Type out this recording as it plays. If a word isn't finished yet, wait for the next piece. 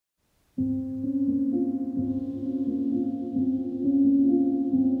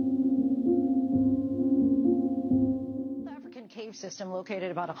Cave system located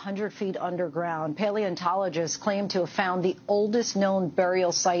about 100 feet underground. Paleontologists claim to have found the oldest known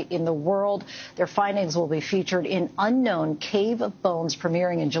burial site in the world. Their findings will be featured in Unknown Cave of Bones,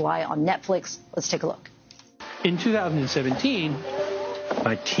 premiering in July on Netflix. Let's take a look. In 2017,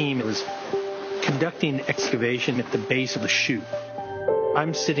 my team was conducting an excavation at the base of a chute.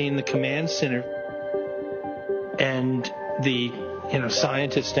 I'm sitting in the command center, and the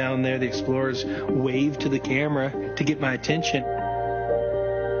scientists down there, the explorers, wave to the camera to get my attention.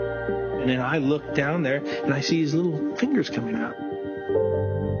 And then I look down there and I see his little fingers coming out.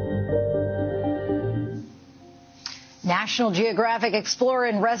 National Geographic explorer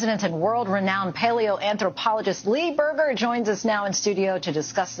in residence and world-renowned paleoanthropologist Lee Berger joins us now in studio to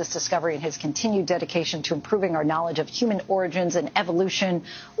discuss this discovery and his continued dedication to improving our knowledge of human origins and evolution.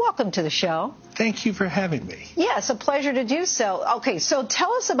 Welcome to the show. Thank you for having me. Yes, a pleasure to do so. Okay, so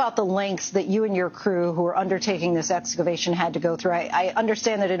tell us about the lengths that you and your crew who are undertaking this excavation had to go through. I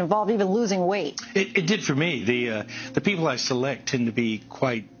understand that it involved even losing weight. It did for me. The people I select tend to be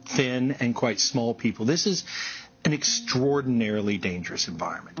quite thin and quite small people. This is an extraordinarily dangerous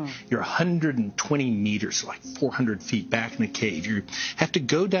environment. You're 120 meters, like 400 feet back in a cave. You have to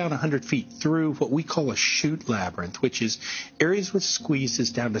go down 100 feet through what we call a chute labyrinth, which is areas with squeezes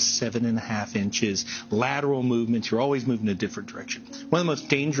down to 7.5 inches, lateral movements. You're always moving in a different direction. One of the most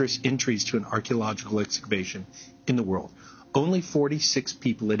dangerous entries to an archaeological excavation in the world. Only 46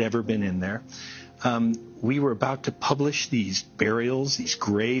 people had ever been in there. We were about to publish these burials, these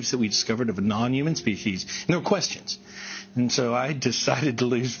graves that we discovered of a non-human species, and there were questions. And so I decided to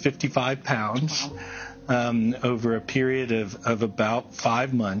lose 55 pounds over a period of about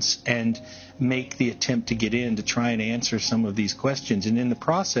 5 months and make the attempt to get in to try and answer some of these questions. And in the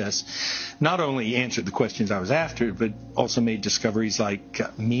process, not only answered the questions I was after, but also made discoveries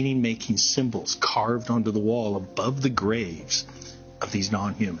like meaning-making symbols carved onto the wall above the graves of these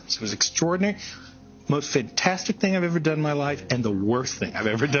non-humans. It was extraordinary. Most fantastic thing I've ever done in my life, and the worst thing I've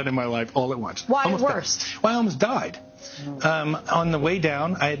ever done in my life all at once. Why worst? Well, I almost died. On the way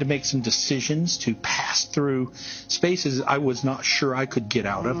down, I had to make some decisions to pass through spaces I was not sure I could get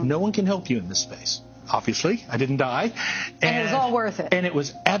out of. No one can help you in this space. Obviously, I didn't die. And it was all worth it. And it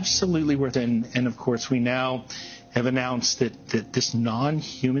was absolutely worth it. And of course, we now have announced that this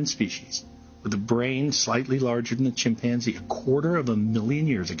non-human species, with a brain slightly larger than the chimpanzee, 250,000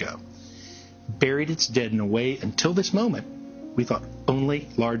 years ago, buried its dead in a way until this moment we thought only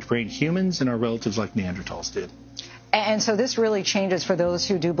large-brained humans and our relatives like Neanderthals did. And so this really changes, for those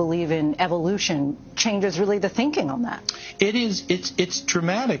who do believe in evolution, changes really the thinking on that. It is. It's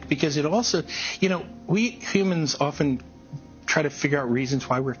dramatic because it also, we humans often try to figure out reasons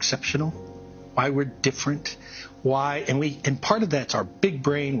why we're exceptional, why we're different, and part of that's our big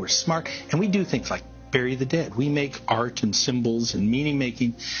brain. We're smart, and we do things like bury the dead. We make art and symbols and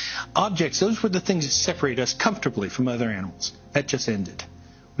meaning-making objects. Those were the things that separate us comfortably from other animals. That just ended.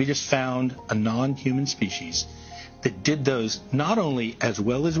 We just found a non-human species that did those not only as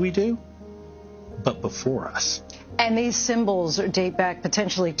well as we do, but before us. And these symbols date back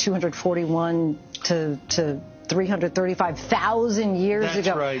potentially 241 to 335,000 years ago.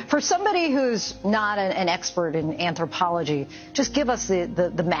 That's right. For somebody who's not an expert in anthropology, just give us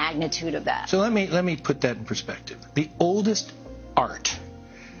the magnitude of that. So let me put that in perspective. The oldest art,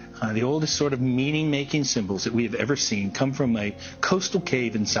 the oldest sort of meaning-making symbols that we have ever seen come from a coastal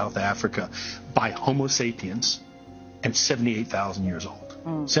cave in South Africa by Homo sapiens, and 78,000 years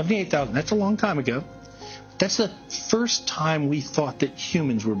old. 78,000, that's a long time ago. That's the first time we thought that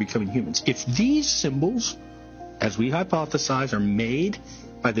humans were becoming humans. If these symbols, as we hypothesize, are made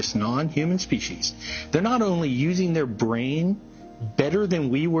by this non-human species, they're not only using their brain better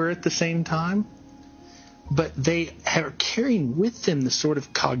than we were at the same time, but they are carrying with them the sort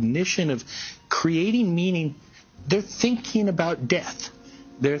of cognition of creating meaning. They're thinking about death.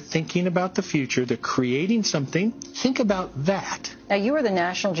 They're thinking about the future. They're creating something. Think about that. Now, you are the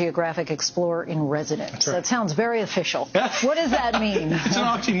National Geographic explorer in residence. That's right. That sounds very official. What does that mean? It's an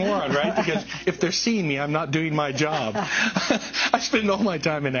oxymoron, right? Because if they're seeing me, I'm not doing my job. I spend all my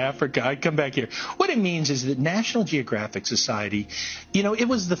time in Africa. I come back here. What it means is that National Geographic Society, it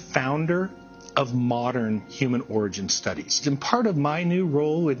was the founder of modern human origin studies. And part of my new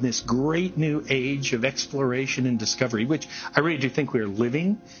role in this great new age of exploration and discovery, which I really do think we are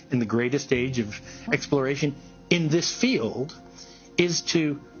living in the greatest age of exploration in this field, is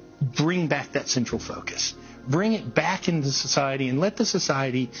to bring back that central focus. Bring it back into society and let the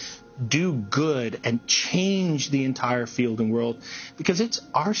society do good and change the entire field and world, because it's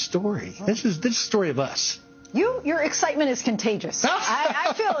our story. This is the story of us. Your excitement is contagious.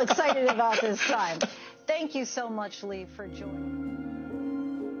 I feel excited about this time. Thank you so much, Lee, for joining.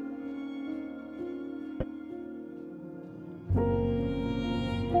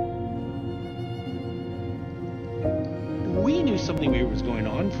 We knew something weird was going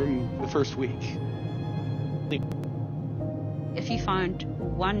on from the first week. If you find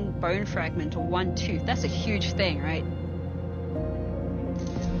one bone fragment or one tooth, that's a huge thing, right?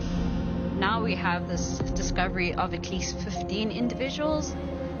 Now we have this discovery of at least 15 individuals,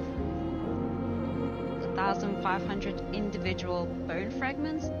 1,500 individual bone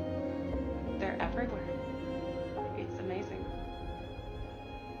fragments. They're everywhere. It's amazing.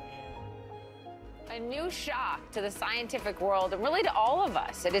 A new shock to the scientific world and really to all of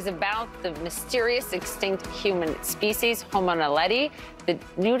us. It is about the mysterious extinct human species, Homo Naledi. The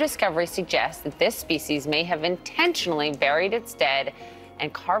new discovery suggests that this species may have intentionally buried its dead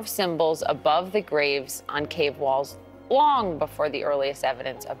and carved symbols above the graves on cave walls long before the earliest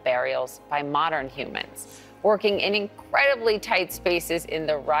evidence of burials by modern humans. Working in incredibly tight spaces in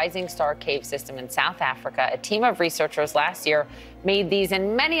the Rising Star Cave system in South Africa, a team of researchers last year made these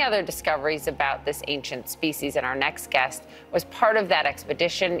and many other discoveries about this ancient species, and our next guest was part of that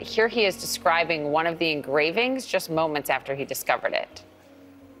expedition. Here he is describing one of the engravings just moments after he discovered it.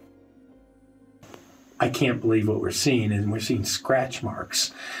 I can't believe what we're seeing, and we're seeing scratch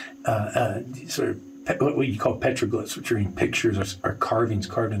marks, sort of what you call petroglyphs, which are in pictures or carvings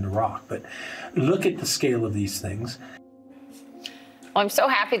carved into rock. But look at the scale of these things. Well, I'm so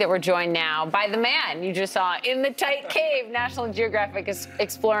happy that we're joined now by the man you just saw in the tight cave, National Geographic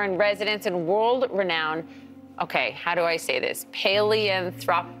explorer in residence and world-renowned, okay, how do I say this?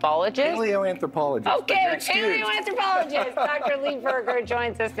 Paleoanthropologist? Paleoanthropologist. Okay, paleoanthropologist. Dr. Lee Berger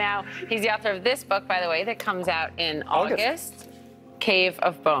joins us now. He's the author of this book, by the way, that comes out in August. Cave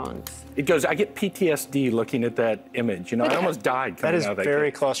of Bones. It goes, I get PTSD looking at that image. You know, I almost died. That is out of that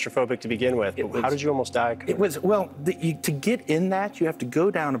very cave. claustrophobic to begin with. How did you almost die? It was, well, to get in that, you have to go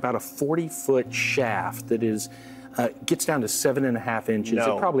down about a 40-foot shaft that is, gets down to 7.5 inches.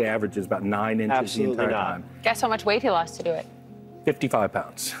 No. It probably averages about 9 inches Absolutely the entire not. time. Guess how much weight he lost to do it? 55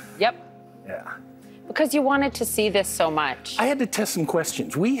 pounds. Yep. Yeah. Because you wanted to see this so much. I had to test some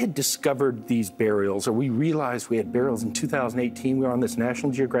questions. We had discovered these burials, or we realized we had burials in 2018. We were on this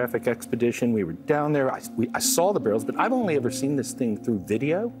National Geographic expedition. We were down there. I saw the burials, but I've only ever seen this thing through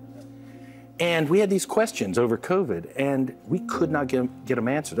video. And we had these questions over COVID, and we could not get them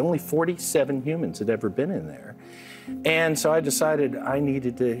answered. Only 47 humans had ever been in there. And so I decided I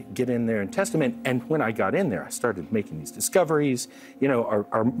needed to get in there and test them. And when I got in there, I started making these discoveries. You know,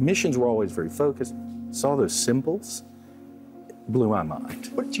 our missions were always very focused. Saw those symbols, blew my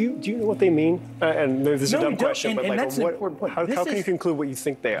mind. What, do you know what they mean? And this is a dumb question, but and like, that's an important point. How can you conclude what you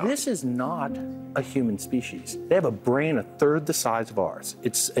think they are? This is not a human species. They have a brain a third the size of ours.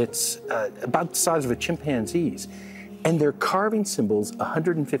 It's about the size of a chimpanzee's. And they're carving symbols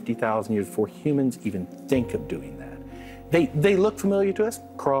 150,000 years before humans even think of doing that. They look familiar to us.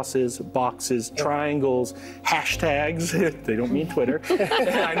 Crosses, boxes, triangles, hashtags. They don't mean Twitter.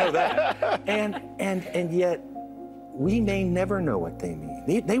 I know that. And yet, we may never know what they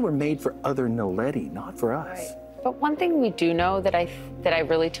mean. They were made for other Naledi, not for us. Right. But one thing we do know that I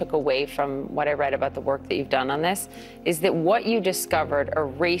really took away from what I read about the work that you've done on this is that what you discovered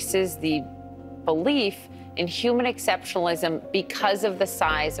erases the belief in human exceptionalism because of the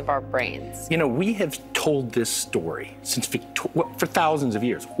size of our brains. You know, we have told this story for thousands of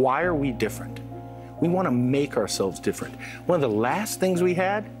years. Why are we different? We want to make ourselves different. One of the last things we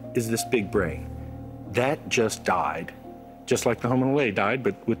had is this big brain. That just died, just like the Homo Naledi died,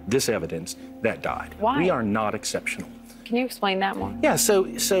 but with this evidence, that died. Why? We are not exceptional. Can you explain that more? Yeah, so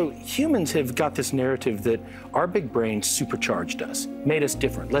humans have got this narrative that our big brain supercharged us, made us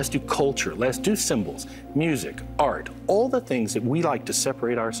different. Let's do culture, let's do symbols, music, art, all the things that we like to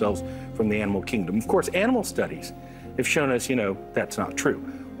separate ourselves from the animal kingdom. Of course, animal studies have shown us, you know, that's not true.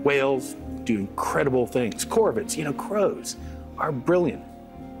 Whales do incredible things. Corvids, you know, crows are brilliant.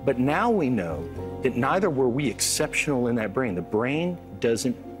 But now we know that neither were we exceptional in that brain. The brain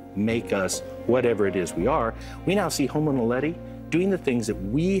doesn't make us whatever it is we are. We now see Homo Naledi doing the things that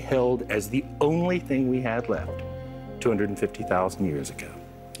we held as the only thing we had left 250,000 years ago.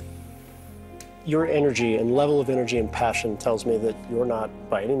 Your energy and level of energy and passion tells me that you're not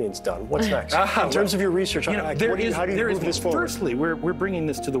by any means done. What's next? In terms of your research, You know, how do you move this forward? Firstly, we're bringing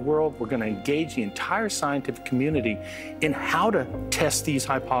this to the world. We're going to engage the entire scientific community in how to test these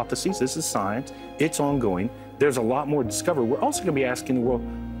hypotheses. This is science. It's ongoing. There's a lot more to discover. We're also going to be asking the world,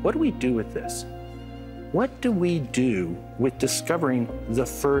 What do we do with this? What do we do with discovering the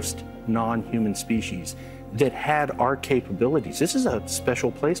first non-human species that had our capabilities? This is a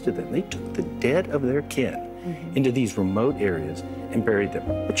special place to them. They took the dead of their kin into these remote areas and buried them.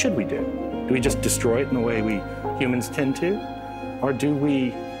 What should we do? Do we just destroy it in the way we humans tend to? Or do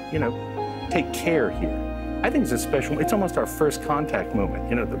we, take care here? I think it's a special, it's almost our first contact moment,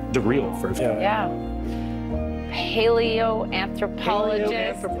 the real first contact. Yeah.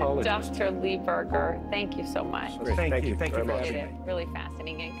 Paleoanthropologist, Paleoanthropologist. Dr. Lee Berger, thank you so much. Thank you for Appreciate having it. me. Really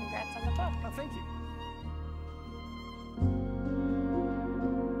fascinating, and congrats on the book. Oh, thank you.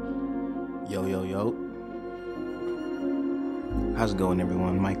 Yo, yo, yo. How's it going,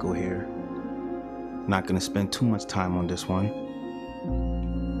 everyone? Michael here. Not gonna spend too much time on this one.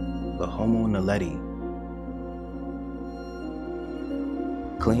 The Homo Naledi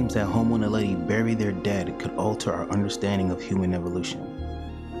claims that Homo Naledi bury their dead could alter our understanding of human evolution.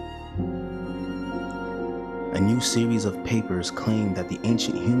 A new series of papers claim that the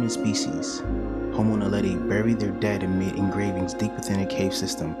ancient human species, Homo Naledi, buried their dead and made engravings deep within a cave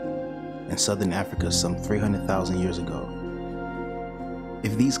system in southern Africa some 300,000 years ago.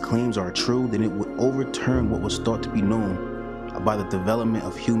 If these claims are true, then it would overturn what was thought to be known about the development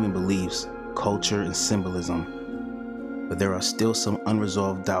of human beliefs, culture, and symbolism. But there are still some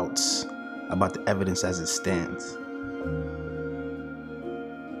unresolved doubts about the evidence as it stands.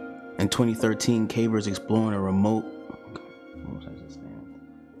 In 2013, cavers exploring a remote...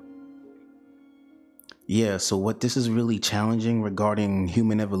 So what this is really challenging regarding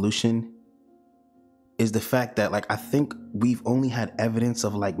human evolution is the fact that, I think we've only had evidence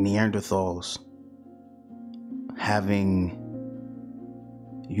of, Neanderthals having,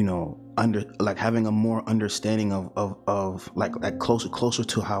 having a more understanding of closer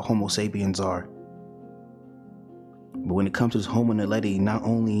to how Homo sapiens are. But when it comes to Homo Naledi, not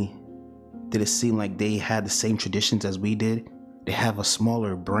only did it seem like they had the same traditions as we did, they have a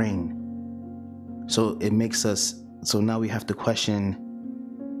smaller brain. So it makes us, so now we have to question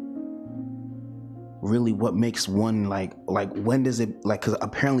really what makes one when does it, because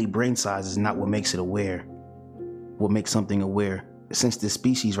apparently brain size is not what makes it aware, what makes something aware. Since this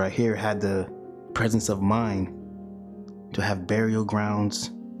species right here had the presence of mind to have burial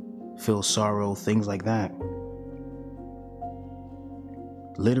grounds, feel sorrow, things like that.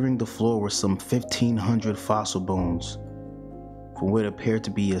 Littering the floor were some 1,500 fossil bones from what appeared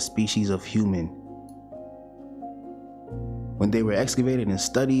to be a species of human. When they were excavated and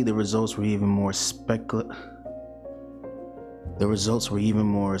studied, the results were even more spectacular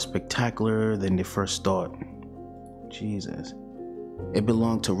than they first thought. Jesus. It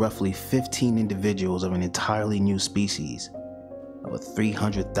belonged to roughly 15 individuals of an entirely new species of a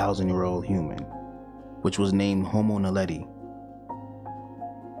 300,000-year-old human, which was named Homo Naledi.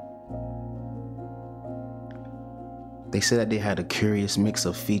 They said that they had a curious mix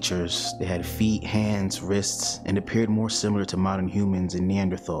of features. They had feet, hands, wrists, and appeared more similar to modern humans and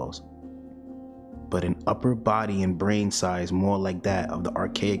Neanderthals, but an upper body and brain size more like that of the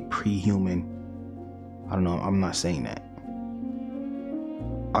archaic pre-human. I don't know, I'm not saying that.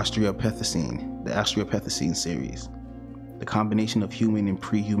 The Australopithecine series. The combination of human and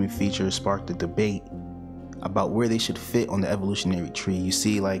pre-human features sparked a debate about where they should fit on the evolutionary tree. You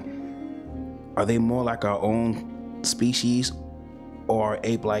see, are they more like our own species or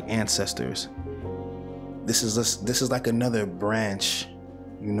ape-like ancestors? This is like another branch,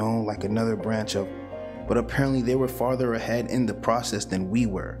 another branch of, but apparently they were farther ahead in the process than we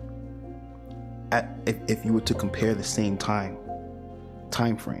were. If you were to compare the same time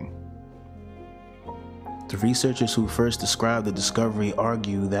frame. The researchers who first described the discovery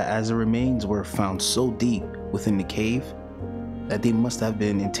argue that as the remains were found so deep within the cave, that they must have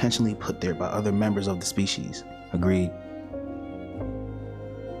been intentionally put there by other members of the species. Agreed.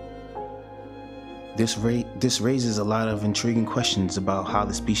 This raises a lot of intriguing questions about how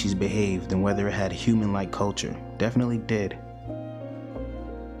the species behaved and whether it had human-like culture. Definitely did.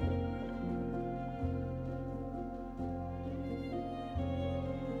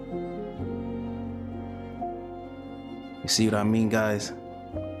 You see what I mean, guys?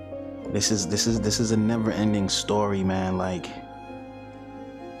 This is a never-ending story, man.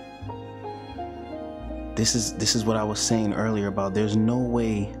 This is what I was saying earlier about there's no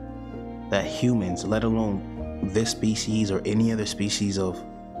way that humans, let alone this species or any other species of,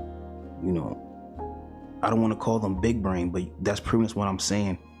 I don't want to call them big brain, but that's pretty much what I'm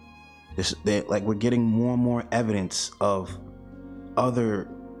saying. We're getting more and more evidence of other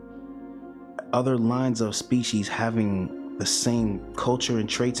lines of species having the same culture and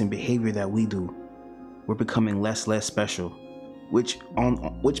traits and behavior that we do. We're becoming less special. which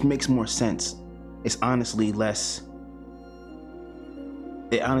makes more sense. It honestly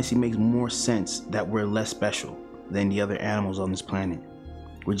makes more sense that we're less special than the other animals on this planet.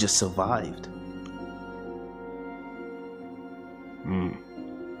 We just survived.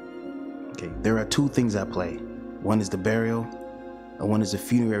 Okay, there are two things at play. One is the burial, and one is the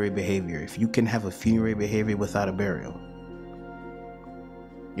funerary behavior. If you can have a funerary behavior without a burial.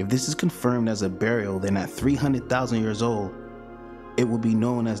 If this is confirmed as a burial, then at 300,000 years old, it will be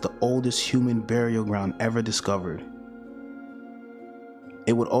known as the oldest human burial ground ever discovered.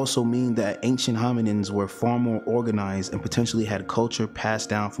 It would also mean that ancient hominins were far more organized and potentially had culture passed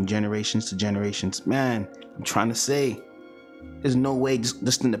down from generations to generations. Man, I'm trying to say, there's no way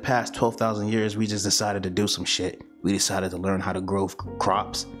just in the past 12,000 years we just decided to do some shit. We decided to learn how to grow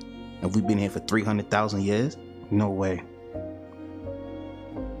crops, and we've been here for 300,000 years? No way.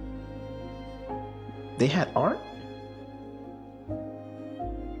 They had art?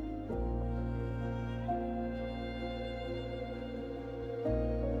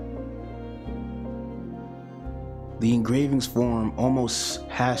 The engravings form almost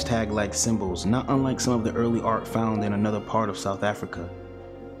hashtag-like symbols, not unlike some of the early art found in another part of South Africa.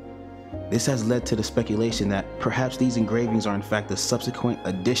 This has led to the speculation that perhaps these engravings are in fact a subsequent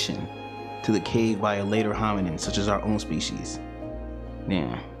addition to the cave by a later hominin, such as our own species.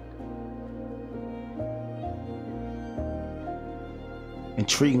 Yeah.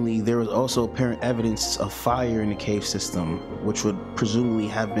 Intriguingly, there was also apparent evidence of fire in the cave system, which would presumably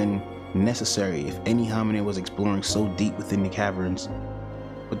have been necessary if any hominin was exploring so deep within the caverns.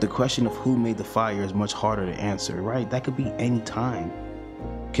 But the question of who made the fire is much harder to answer, right? That could be any time.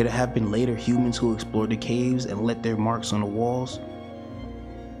 Could it have been later humans who explored the caves and left their marks on the walls?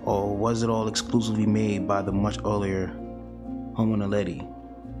 Or was it all exclusively made by the much earlier Homo Naledi?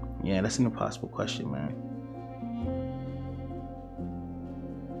 Yeah, that's an impossible question, man.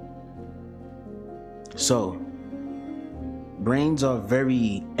 So, brains are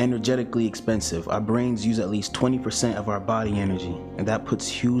very energetically expensive. Our brains use at least 20% of our body energy, and that puts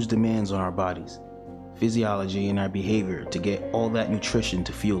huge demands on our bodies, physiology, and our behavior to get all that nutrition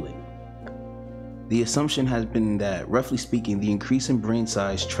to fuel it. The assumption has been that, roughly speaking, the increase in brain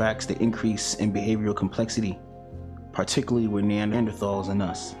size tracks the increase in behavioral complexity, particularly with Neanderthals and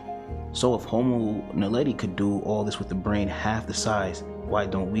us. So if Homo Naledi could do all this with a brain half the size, why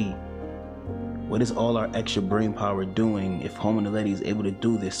don't we? What is all our extra brain power doing if Homo Naledi is able to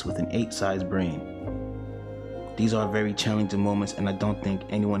do this with an 8-sized brain? These are very challenging moments, and I don't think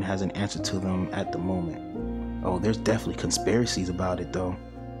anyone has an answer to them at the moment. Oh, there's definitely conspiracies about it though.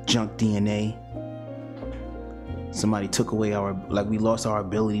 Junk DNA. Somebody took away we lost our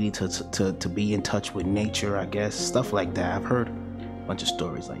ability to be in touch with nature, I guess. Stuff like that. I've heard a bunch of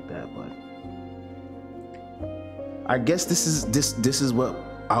stories like that, but I guess this is what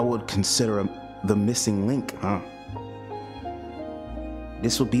I would consider the missing link, huh?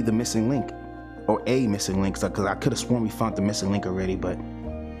 This would be the missing link, or a missing link, because I could have sworn we found the missing link already, but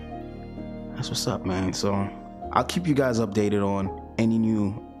that's what's up, man. So I'll keep you guys updated on any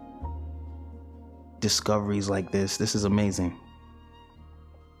new discoveries like this. This is amazing.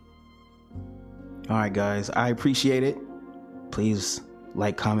 All right, guys, I appreciate it. Please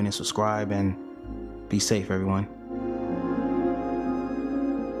like, comment, and subscribe, and be safe, everyone.